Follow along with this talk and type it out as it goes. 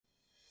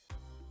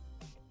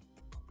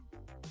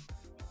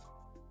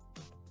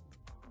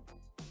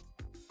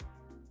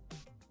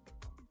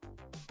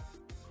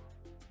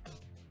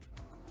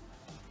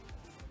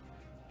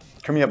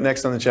Coming up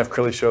next on the Jeff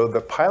Crilley Show,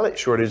 the pilot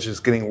shortage is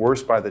getting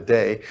worse by the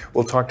day.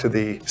 We'll talk to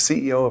the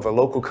CEO of a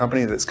local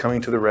company that's coming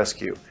to the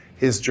rescue.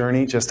 His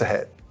journey just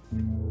ahead.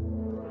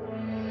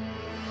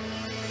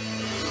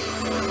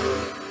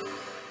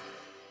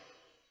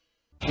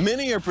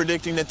 Many are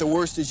predicting that the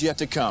worst is yet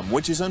to come,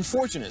 which is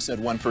unfortunate, said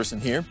one person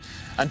here.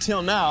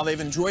 Until now, they've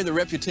enjoyed the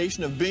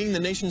reputation of being the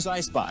nation's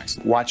icebox.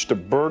 Watched a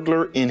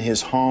burglar in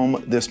his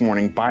home this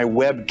morning by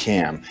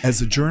webcam.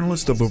 As a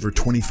journalist of over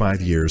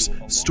 25 years,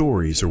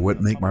 stories are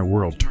what make my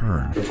world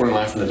turn. Reporting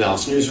live from the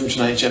Dallas newsroom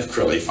tonight, Jeff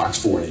Crilley, Fox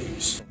 4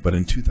 News. But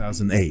in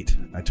 2008,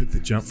 I took the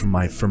jump from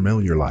my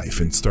familiar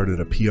life and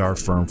started a PR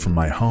firm from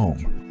my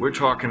home. We're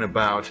talking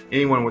about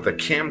anyone with a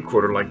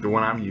camcorder like the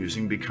one I'm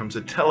using becomes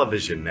a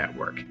television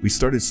network. We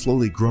started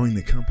slowly growing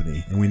the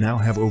company, and we now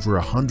have over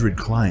 100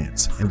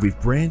 clients, and we've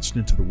branched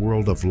into the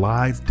world of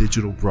live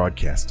digital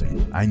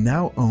broadcasting. I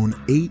now own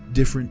 8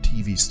 different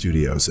TV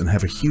studios and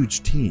have a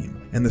huge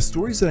team, and the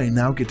stories that I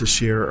now get to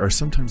share are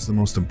sometimes the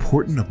most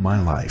important of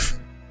my life.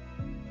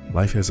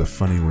 Life has a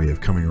funny way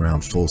of coming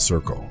around full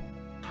circle.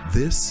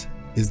 This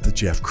is the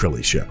Jeff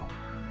Crilley Show.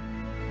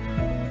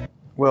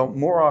 Well,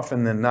 more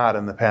often than not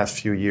in the past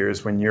few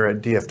years, when you're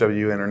at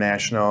DFW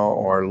International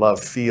or Love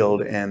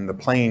Field and the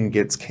plane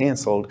gets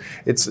canceled,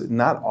 it's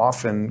not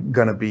often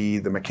going to be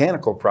the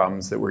mechanical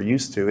problems that we're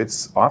used to.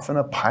 It's often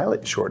a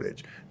pilot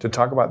shortage. To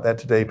talk about that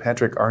today,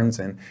 Patrick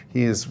Arnzen,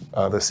 he is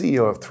the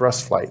CEO of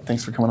Thrust Flight.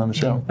 Thanks for coming on the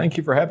show. Thank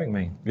you for having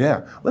me.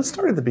 Yeah, let's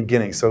start at the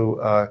beginning.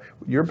 So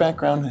your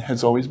background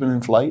has always been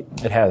in flight?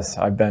 It has.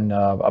 I've been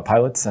a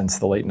pilot since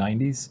the late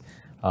 90s.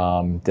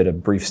 Did a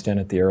brief stint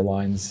at the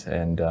airlines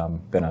and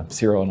been a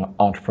serial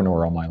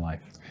entrepreneur all my life.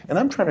 And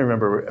I'm trying to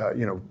remember,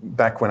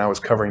 back when I was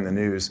covering the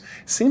news,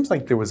 it seems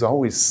like there was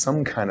always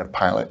some kind of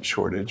pilot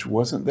shortage,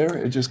 wasn't there?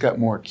 It just got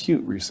more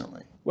acute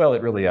recently. Well,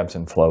 it really ebbs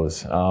and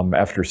flows.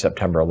 After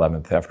September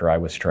 11th, after I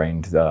was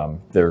trained,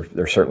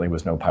 there certainly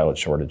was no pilot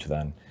shortage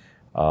then.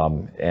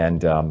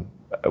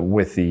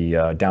 With the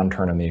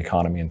downturn in the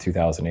economy in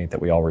 2008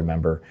 that we all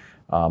remember,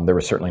 there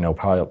was certainly no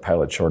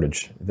pilot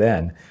shortage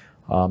then.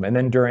 And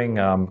then during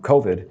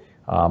COVID,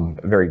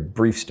 a very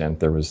brief stint,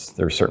 there was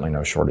certainly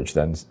no shortage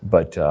then.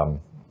 But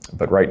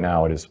right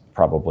now, it is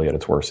probably at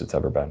its worst it's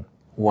ever been.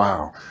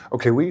 Wow.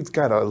 Okay, we've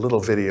got a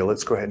little video.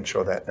 Let's go ahead and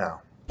show that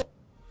now.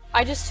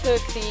 I just took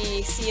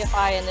the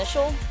CFI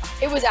initial.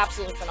 It was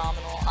absolutely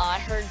phenomenal. I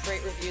heard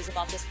great reviews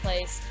about this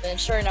place, and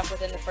sure enough,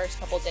 within the first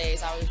couple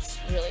days, I was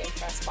really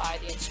impressed by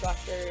the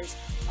instructors,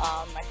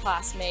 my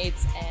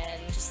classmates,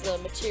 and just the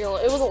material.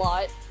 It was a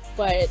lot,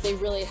 but they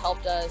really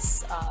helped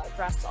us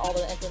grasp all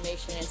the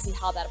information and see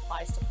how that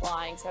applies to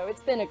flying. So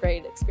it's been a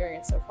great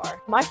experience so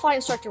far. My flight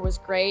instructor was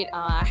great.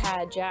 I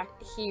had Jack.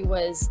 He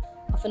was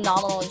a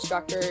phenomenal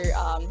instructor.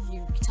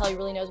 You can tell he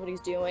really knows what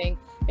he's doing,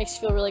 makes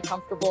you feel really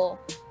comfortable.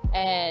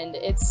 And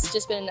it's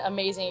just been an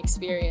amazing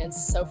experience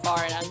so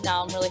far, and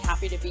now I'm really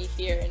happy to be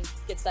here and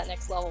get to that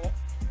next level.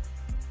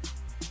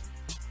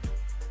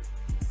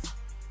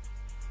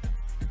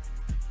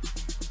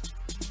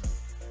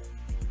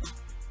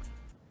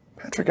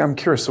 Patrick, I'm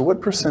curious, so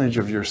what percentage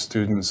of your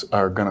students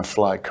are going to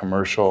fly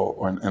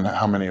commercial, and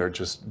how many are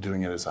just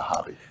doing it as a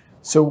hobby?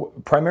 So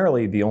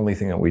primarily the only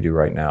thing that we do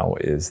right now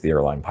is the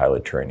airline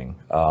pilot training.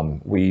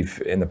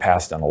 We've in the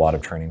past done a lot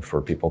of training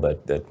for people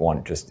that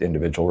want just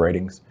individual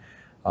ratings.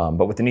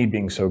 But with the need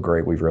being so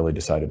great, we've really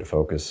decided to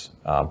focus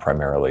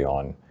primarily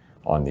on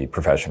the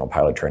professional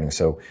pilot training.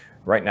 So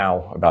right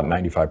now, about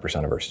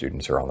 95% of our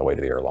students are on the way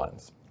to the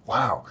airlines.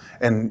 Wow.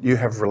 And you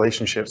have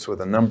relationships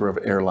with a number of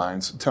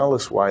airlines. Tell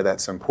us why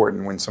that's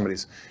important when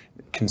somebody's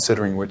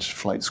considering which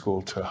flight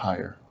school to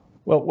hire.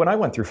 Well, when I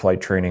went through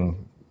flight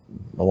training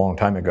a long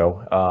time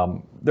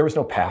ago, there was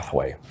no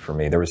pathway for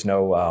me. There was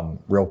no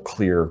real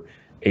clear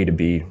A to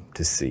B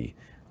to C.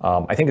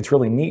 I think it's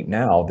really neat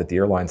now that the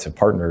airlines have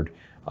partnered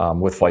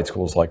with flight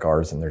schools like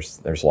ours, and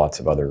there's lots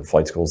of other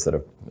flight schools that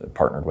have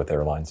partnered with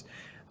airlines.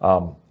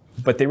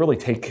 But they really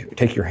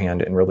take your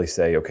hand and really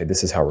say, okay,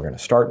 this is how we're going to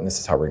start, and this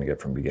is how we're going to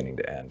get from beginning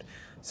to end.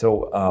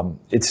 So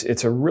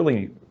it's a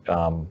really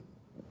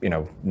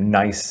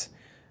nice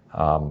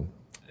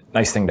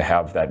thing to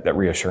have that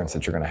reassurance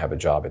that you're going to have a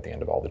job at the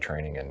end of all the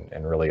training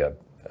and really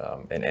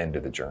an end to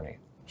the journey.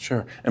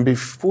 Sure. And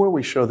before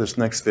we show this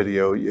next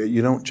video,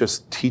 you don't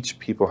just teach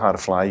people how to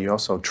fly, you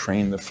also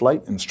train the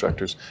flight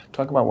instructors.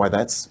 Talk about why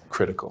that's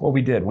critical. Well,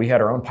 we did. We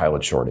had our own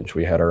pilot shortage.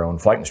 We had our own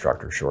flight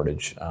instructor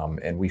shortage.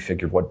 And we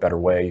figured what better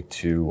way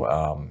to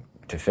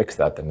fix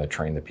that than to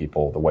train the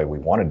people the way we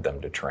wanted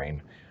them to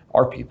train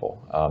our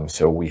people.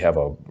 So we have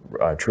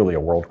truly a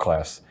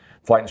world-class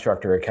flight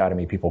instructor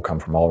academy. People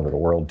come from all over the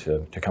world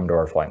to come to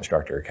our flight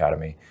instructor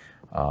academy.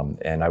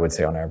 And I would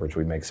say on average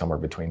we make somewhere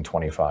between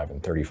 25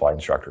 and 30 flight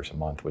instructors a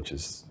month, which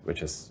is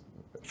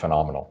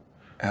phenomenal.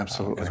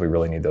 Absolutely. Because we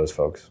really need those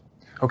folks.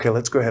 Okay,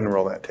 let's go ahead and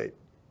roll that tape.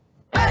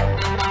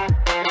 Let's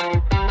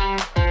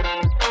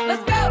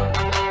go!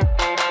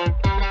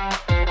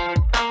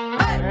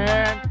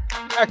 And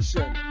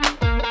action.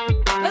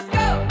 Let's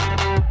go!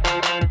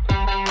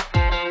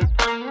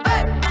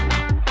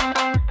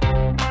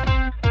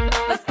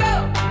 Let's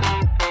go!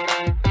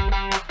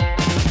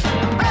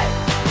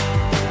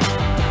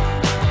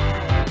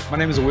 My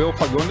name is Will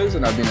Fagundes,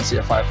 and I've been a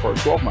CFI for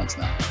 12 months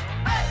now.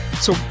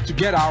 So to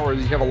get hours,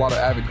 you have a lot of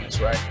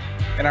avenues, right?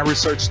 And I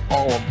researched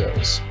all of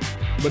those.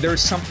 But there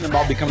is something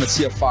about becoming a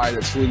CFI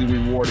that's really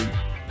rewarding.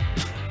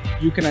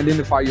 You can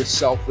identify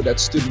yourself with that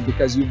student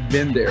because you've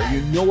been there.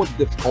 You know what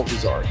the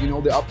difficulties are. You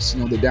know the ups,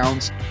 you know the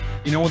downs.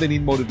 You know when they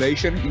need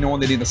motivation. You know when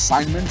they need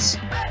assignments.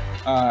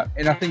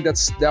 And I think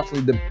that's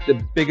definitely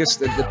the biggest,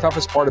 the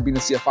toughest part of being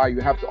a CFI.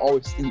 You have to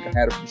always think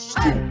ahead of the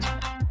student.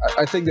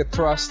 I think that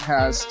Trust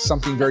has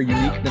something very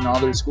unique than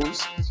other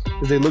schools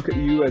because they look at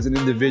you as an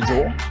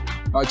individual,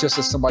 not just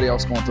as somebody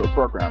else going through a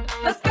program.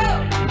 Let's go!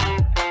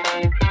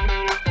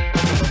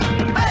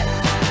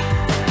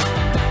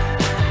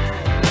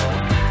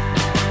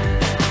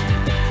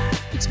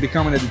 It's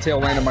becoming at the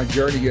tail end of my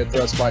journey here at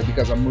Trust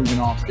because I'm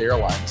moving off the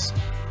airlines.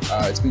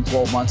 It's been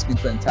 12 months, it's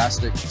been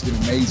fantastic, it's been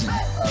amazing.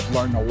 I've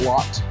learned a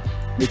lot,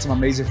 made some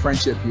amazing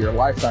friendship here,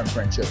 lifetime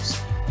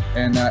friendships.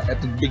 And at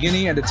the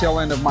beginning and the tail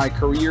end of my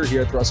career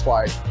here at Trust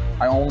Flight,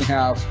 I only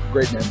have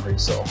great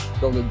memories, so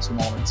those are the two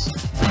moments.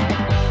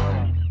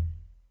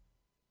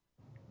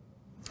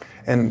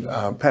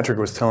 And Patrick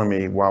was telling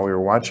me while we were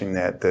watching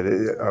that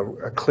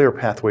a clear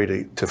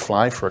pathway to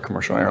fly for a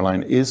commercial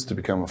airline is to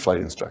become a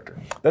flight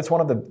instructor. That's one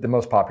of the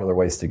most popular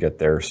ways to get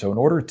there. So in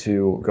order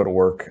to go to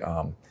work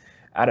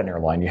at an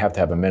airline, you have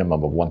to have a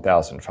minimum of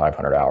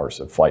 1,500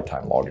 hours of flight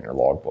time logged in your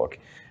logbook.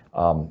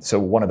 So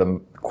one of the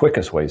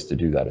quickest ways to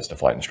do that is to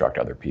flight instruct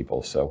other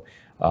people. So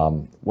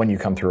when you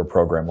come through a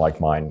program like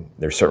mine,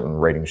 there's certain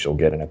ratings you'll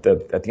get, and at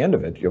the end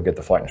of it, you'll get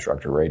the flight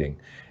instructor rating.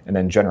 And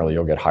then generally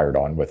you'll get hired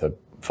on with a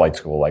flight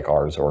school like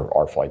ours or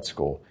our flight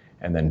school,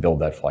 and then build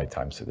that flight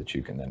time so that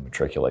you can then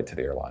matriculate to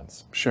the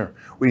airlines. Sure.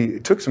 We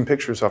took some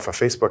pictures off of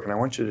Facebook, and I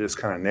want you to just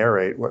kind of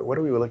narrate, what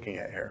are we looking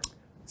at here?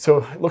 So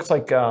it looks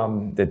like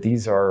that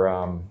these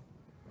are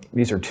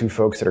two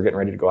folks that are getting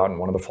ready to go out in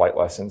one of the flight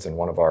lessons in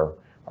one of our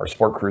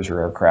sport cruiser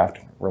aircraft,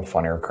 real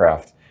fun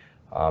aircraft.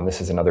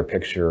 This is another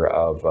picture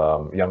of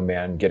a young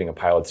man getting a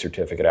pilot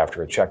certificate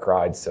after a check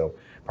ride, so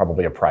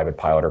probably a private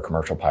pilot or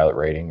commercial pilot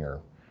rating or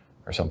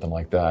something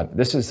like that.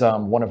 This is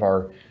one of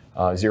our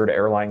zero to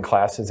airline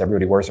classes.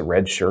 Everybody wears a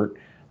red shirt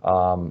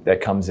that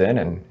comes in,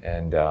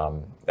 and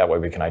that way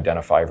we can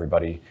identify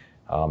everybody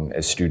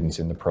as students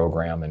in the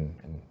program. And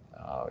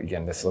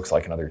again, this looks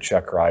like another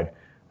check ride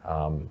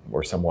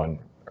where someone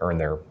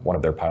earned one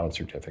of their pilot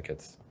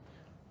certificates.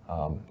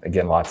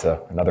 Again,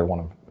 another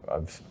one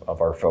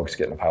of our folks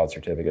getting a pilot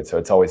certificate. So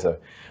it's always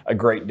a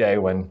great day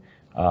when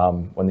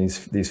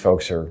these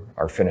folks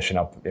are finishing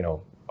up,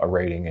 a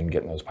rating and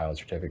getting those pilot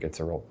certificates.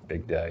 A real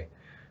big day.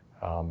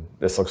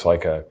 This looks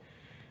like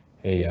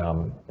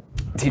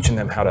teaching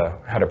them how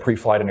to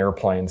pre-flight an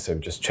airplane. So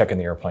just checking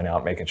the airplane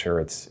out, making sure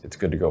it's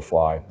good to go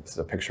fly. This is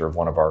a picture of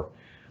one of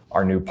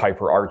our new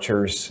Piper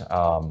Archers.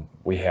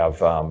 We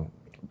have a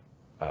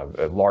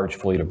large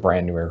fleet of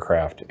brand new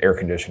aircraft,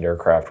 air-conditioned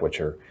aircraft, which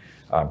are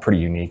pretty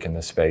unique in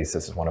this space.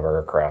 This is one of our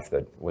aircraft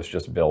that was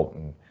just built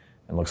and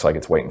looks like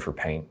it's waiting for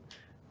paint.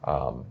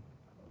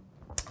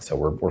 So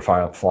we're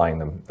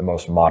flying the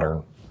most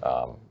modern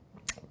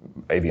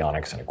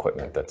avionics and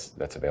equipment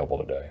that's available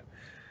today.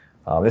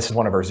 This is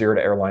one of our zero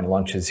to airline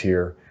lunches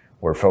here,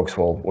 where folks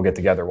will get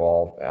together, we'll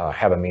all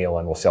have a meal,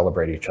 and we'll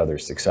celebrate each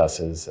other's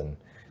successes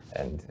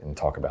and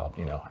talk about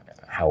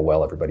how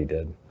well everybody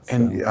did. So.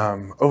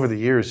 And over the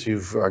years,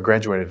 you've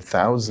graduated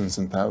thousands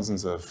and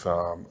thousands of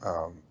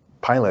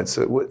pilots.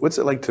 What's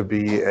it like to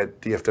be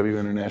at DFW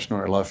International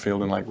or Love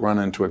Field and run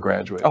into a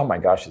graduate? Oh my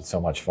gosh, it's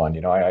so much fun.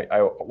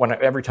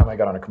 Every time I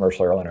got on a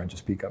commercial airline, I would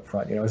just peek up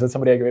front. Is that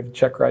somebody I gave a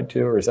check ride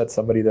to, or is that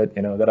somebody that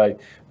that I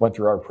went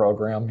through our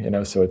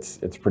program? So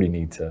it's pretty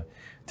neat to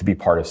be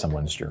part of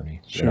someone's journey.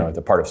 Sure. It's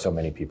a part of so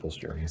many people's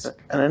journeys.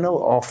 And I know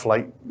all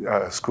flight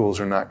schools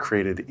are not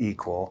created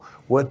equal.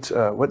 What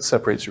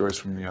separates yours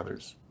from the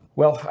others?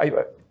 Well,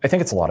 I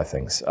think it's a lot of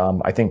things.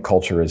 I think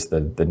culture is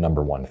the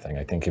number one thing.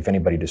 I think if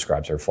anybody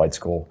describes our flight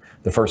school,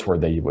 the first word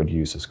they would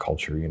use is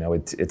culture.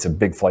 It's a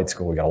big flight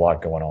school. We got a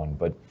lot going on,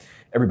 but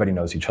everybody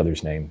knows each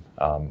other's name.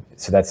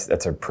 So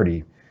that's a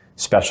pretty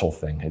special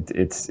thing.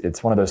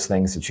 It's one of those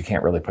things that you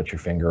can't really put your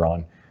finger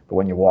on, but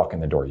when you walk in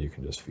the door, you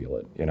can just feel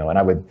it. And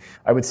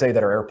I would say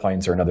that our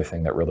airplanes are another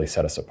thing that really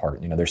set us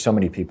apart. There's so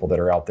many people that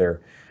are out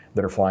there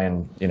that are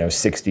flying,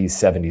 60s,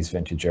 70s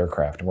vintage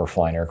aircraft, and we're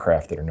flying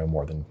aircraft that are no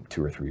more than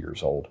 2 or 3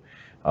 years old.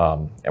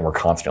 And we're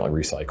constantly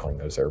recycling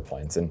those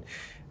airplanes. And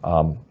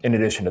in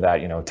addition to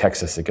that,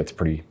 Texas, it gets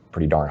pretty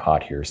darn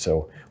hot here.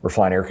 So we're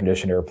flying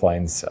air-conditioned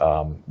airplanes,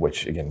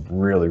 which again,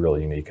 really,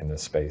 really unique in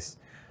this space.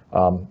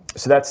 So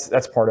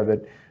that's part of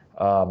it.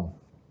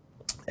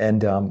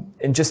 And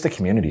just the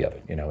community of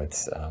it,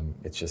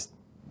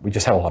 we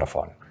just have a lot of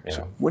fun.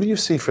 So what do you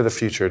see for the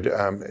future?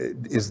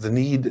 Is the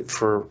need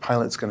for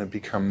pilots going to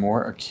become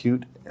more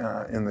acute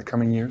in the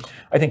coming years?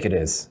 I think it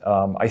is.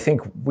 I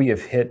think we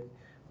have hit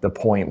the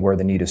point where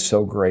the need is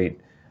so great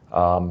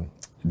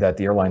that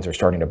the airlines are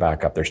starting to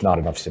back up. There's not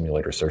enough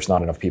simulators. There's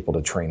not enough people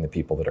to train the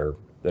people that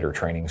are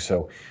training.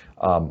 So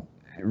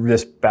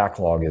this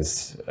backlog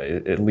is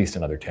at least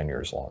another 10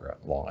 years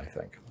long, I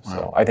think. Wow.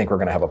 So I think we're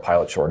going to have a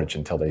pilot shortage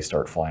until they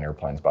start flying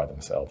airplanes by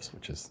themselves,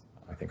 which is,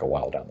 I think, a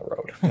while down the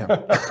road.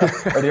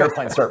 Yeah. Or the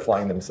airplanes start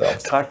flying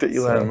themselves. Talk to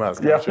Elon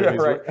Musk. I'm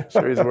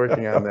sure he's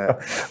working on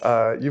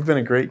that. You've been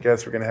a great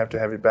guest. We're going to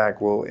have you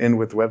back. We'll end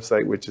with the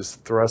website, which is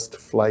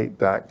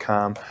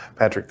thrustflight.com.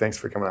 Patrick, thanks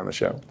for coming on the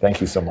show.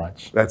 Thank you so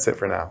much. That's it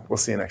for now. We'll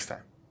see you next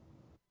time.